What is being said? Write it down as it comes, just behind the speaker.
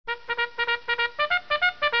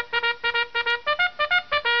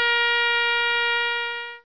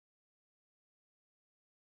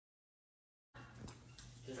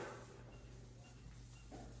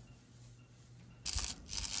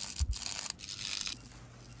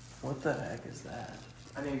What the heck is that?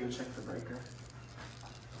 I need to go check the breaker.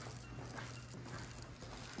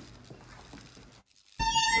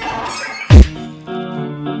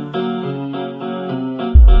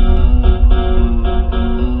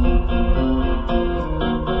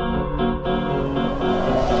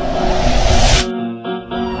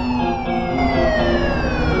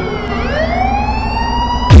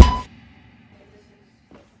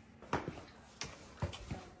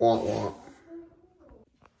 Womp womp.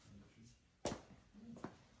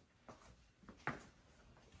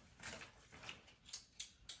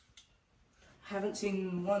 Haven't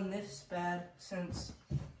seen one this bad since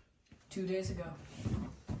 2 days ago.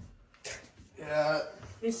 Yeah.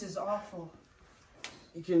 This is awful.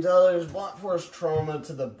 You can tell there's blunt force trauma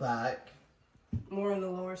to the back. More in the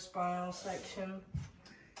lower spinal section.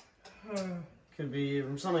 Could be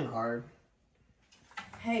from something hard.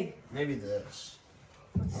 Hey, Maybe this.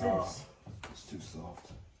 what's this? It's too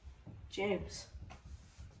soft. James,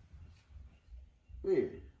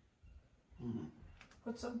 Weird.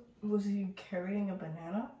 what's up? Was he carrying a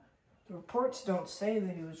banana? The reports don't say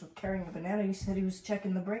that he was carrying a banana. He said he was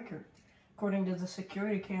checking the breaker. According to the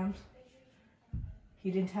security cams,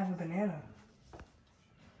 he didn't have a banana.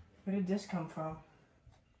 Where did this come from?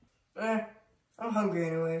 I'm hungry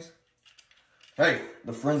anyways. Hey,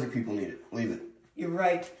 the forensic people need it. Leave it. You're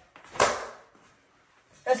right.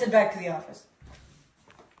 Let's head back to the office.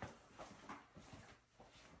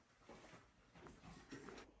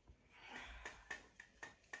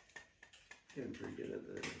 Getting pretty good at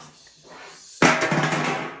this.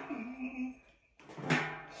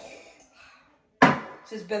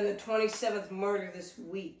 This has been the 27th murder this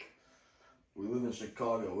week. We live in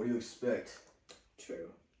Chicago. What do you expect? True.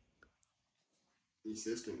 The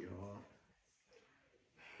assistant go off.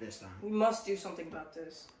 This time. We must do something about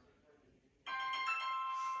this.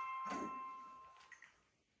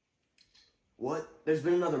 What? There's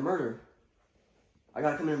been another murder. I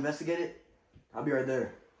gotta come and investigate it. I'll be right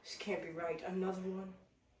there. This can't be right. Another one.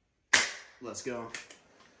 Let's go.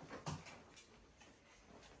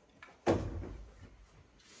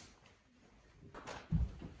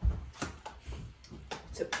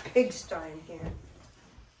 It's a pigsty in here.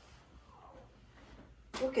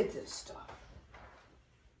 Look at this stuff.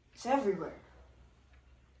 It's everywhere.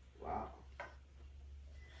 Wow.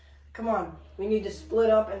 Come on. We need to split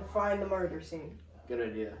up and find the murder scene.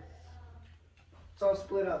 Good idea. Let's all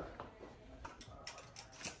split up.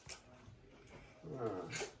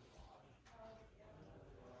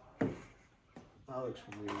 That looks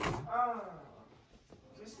weird.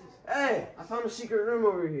 This is Hey, I found a secret room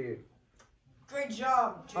over here. great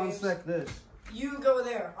job, I'll James. inspect this. You go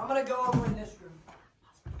there. I'm gonna go over in this room.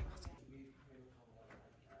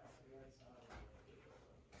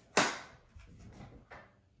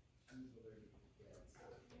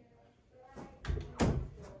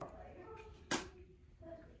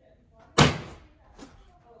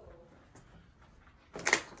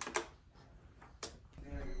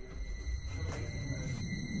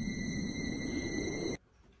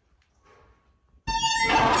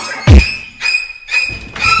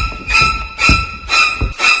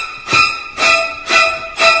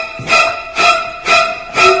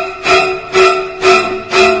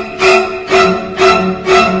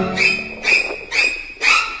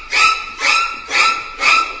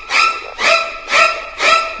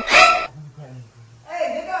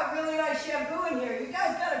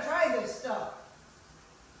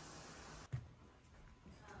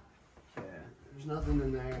 There's nothing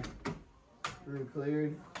in there. Room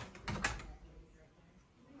cleared.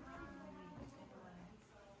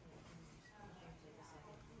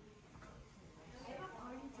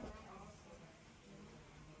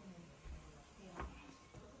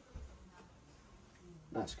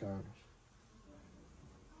 Nice cars.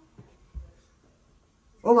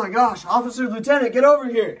 Oh my gosh, Officer Lieutenant, get over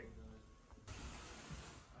here!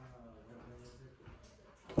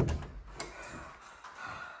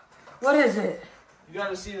 What is it? You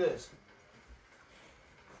gotta see this.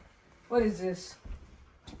 What is this?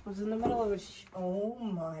 It was in the middle of a oh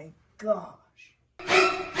my gosh.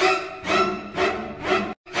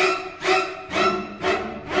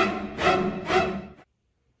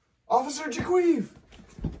 Officer JaQuife!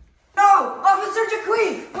 No! Officer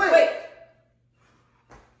JaQuife! Wait!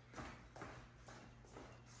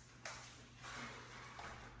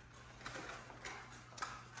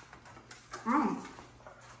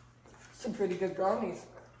 Some pretty good brownies.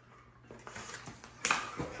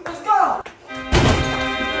 Let's go!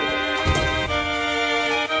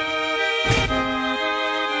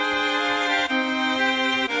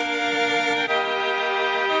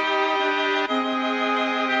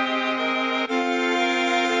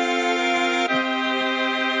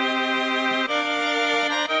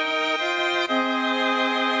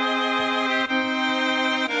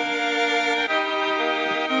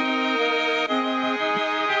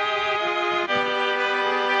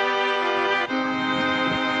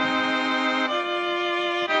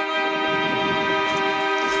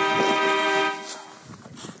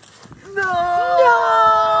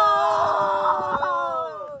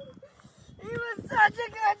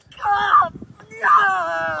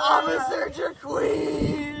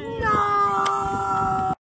 JaQuife!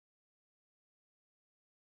 No!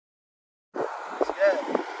 He's dead.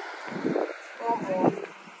 Oh boy.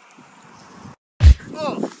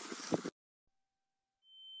 Oh.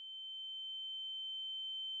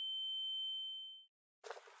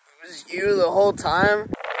 It was you the whole time?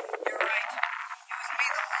 You're right.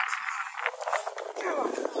 It was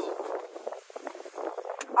me the whole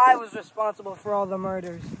time. I was responsible for all the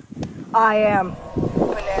murders. I am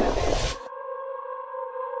Banana Man.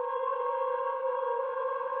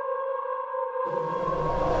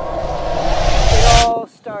 It all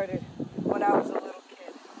started when I was a little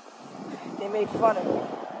kid. They made fun of me,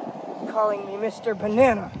 calling me Mr.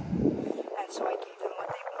 Banana. And so I gave them what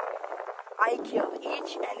they wanted. I killed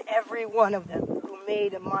each and every one of them who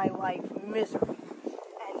made my life miserable.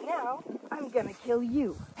 And now I'm gonna kill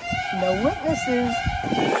you. No witnesses.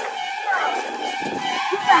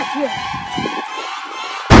 Get back here!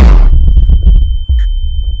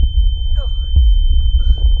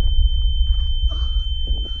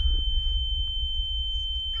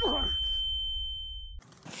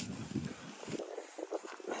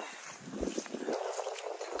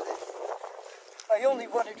 I only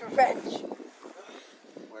wanted revenge.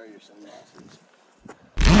 Where are your sunglasses?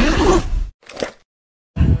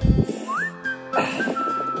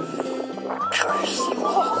 Curse you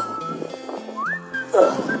all.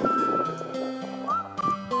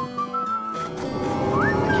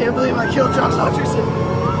 I can't believe I killed Josh Hutcherson.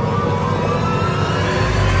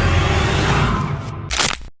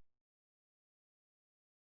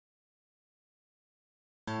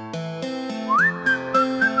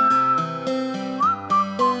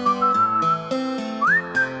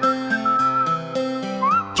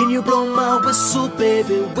 Can you blow my whistle,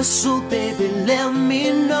 baby, let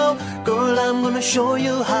me know. Girl, I'm gonna show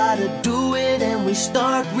you how to do it, and we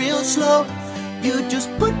start real slow. You just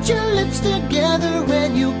put your lips together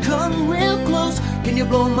and you come real close. Can you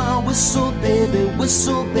blow my whistle, baby,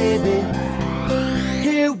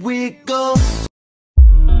 here we go.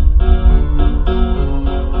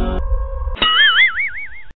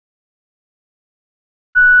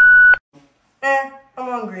 I'm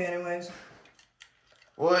hungry anyways.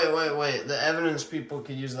 Wait. The evidence people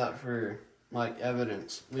could use that for, like,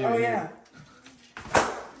 evidence. Leave Oh it yeah. here.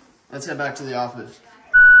 Let's head back to the office.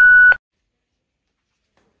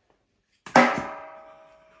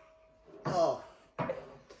 Oh.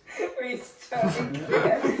 Restarting.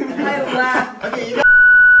 I laughed. Okay, you got...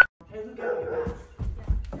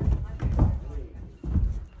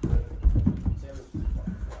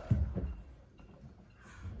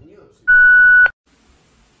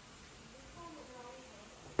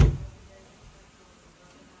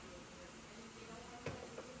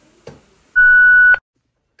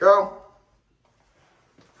 Go.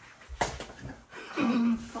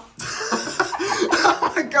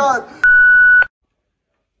 Oh my god.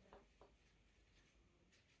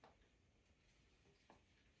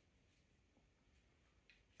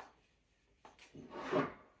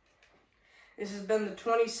 This has been the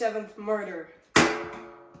 27th murder.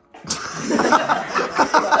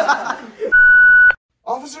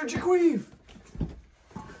 Officer JaQuife.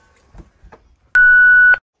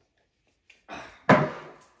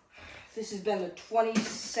 This has been the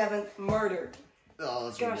 27th murder. Oh,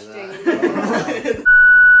 let's Gosh redo dang that. it.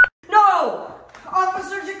 No!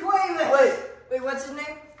 Officer JaQuife! Wait, what's his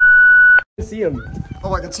name? See him.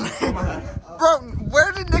 Oh my god, sorry. Bro,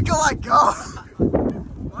 where did Nicolai go?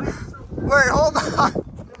 Wait, hold on.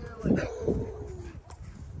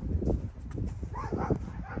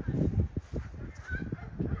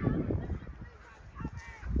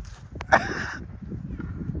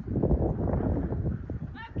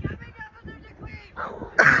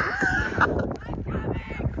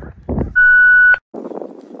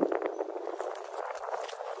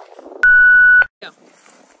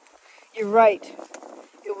 You're right.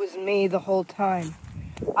 It was me the whole time.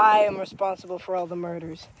 I am responsible for all the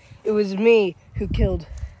murders. It was me who killed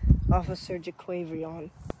Officer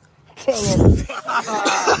JaQuife. Dang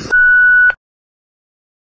it.